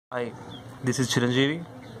Hi, this is Chiranjeevi.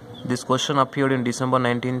 This question appeared in December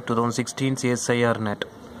 19, 2016 CSIR net.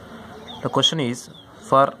 The question is,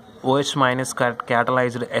 for OH minus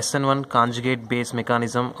catalyzed SN1 conjugate base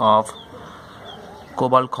mechanism of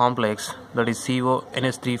cobalt complex, that is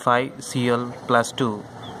CONH35Cl plus 2,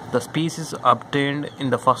 the species obtained in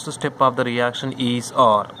the first step of the reaction is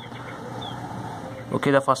or.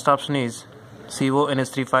 Okay, the first option is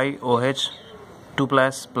CONH35OH 2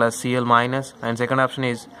 plus Cl minus, and second option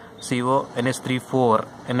is CONH34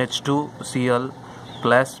 NH2Cl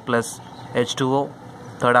plus H2O.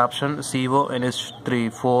 Third option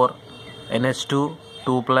CONH34 NH2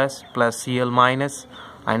 2 plus Cl minus,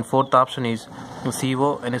 and fourth option is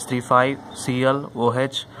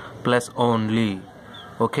CONH35ClOH plus only.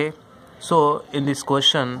 Okay, so in this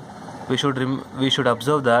question we should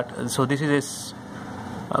observe that this is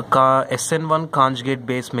a SN1 conjugate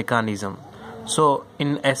base mechanism. So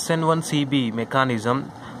in SN1CB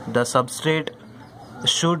mechanism, the substrate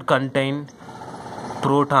should contain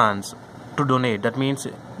protons to donate. That means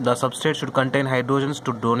the substrate should contain hydrogens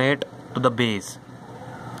to donate to the base.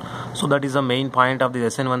 So that is the main point of the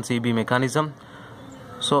SN1CB mechanism.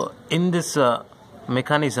 So in this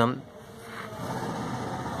mechanism,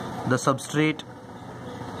 the substrate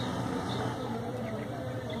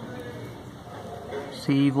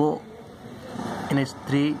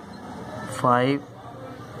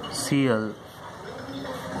CONH35Cl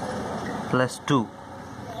plus 2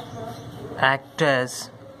 act as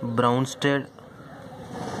Bronsted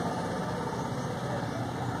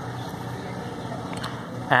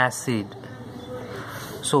acid.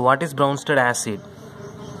 So what is Bronsted acid?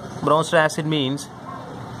 Bronsted acid means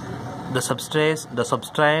the substance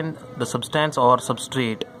or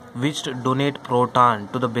substrate which donate proton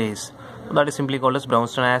to the base. That is simply called as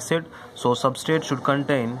Bronsted acid. So substrate should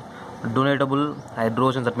contain donatable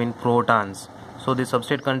hydrogen, that means protons. So the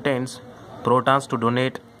substrate contains protons to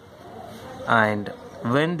donate, and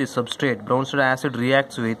when the substrate Bronsted acid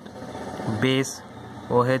reacts with base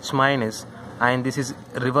OH minus, and this is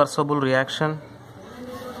reversible reaction,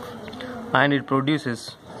 and it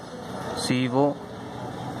produces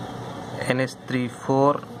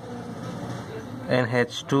CONH34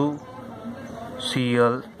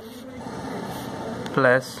 NH2Cl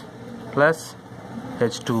plus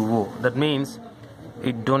H2O. That means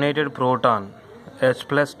it donated proton H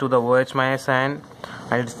plus to the OH minus, and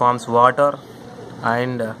it forms water,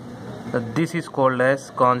 and this is called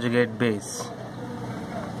as conjugate base.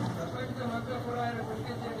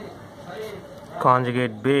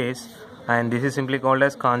 Conjugate base, and this is simply called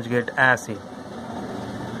as conjugate acid.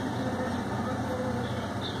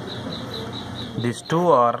 These two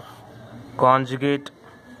are conjugate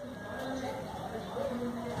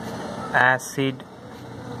acid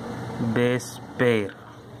base pair.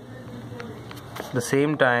 At the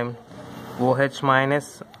same time, OH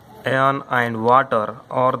minus ion and water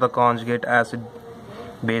are the conjugate acid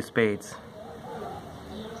base pairs.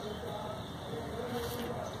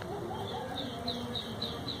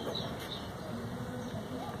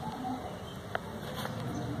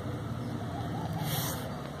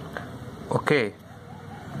 Okay,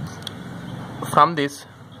 from this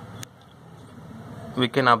we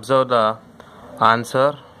can observe the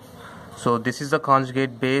answer. So this is the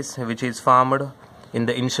conjugate base which is formed in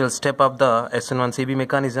the initial step of the SN1CB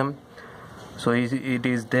mechanism. So it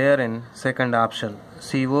is there in second option,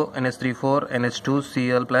 CONH34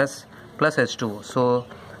 NH2Cl plus H2O. So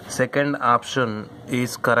second option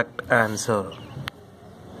is correct answer.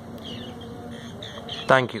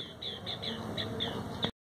 Thank you.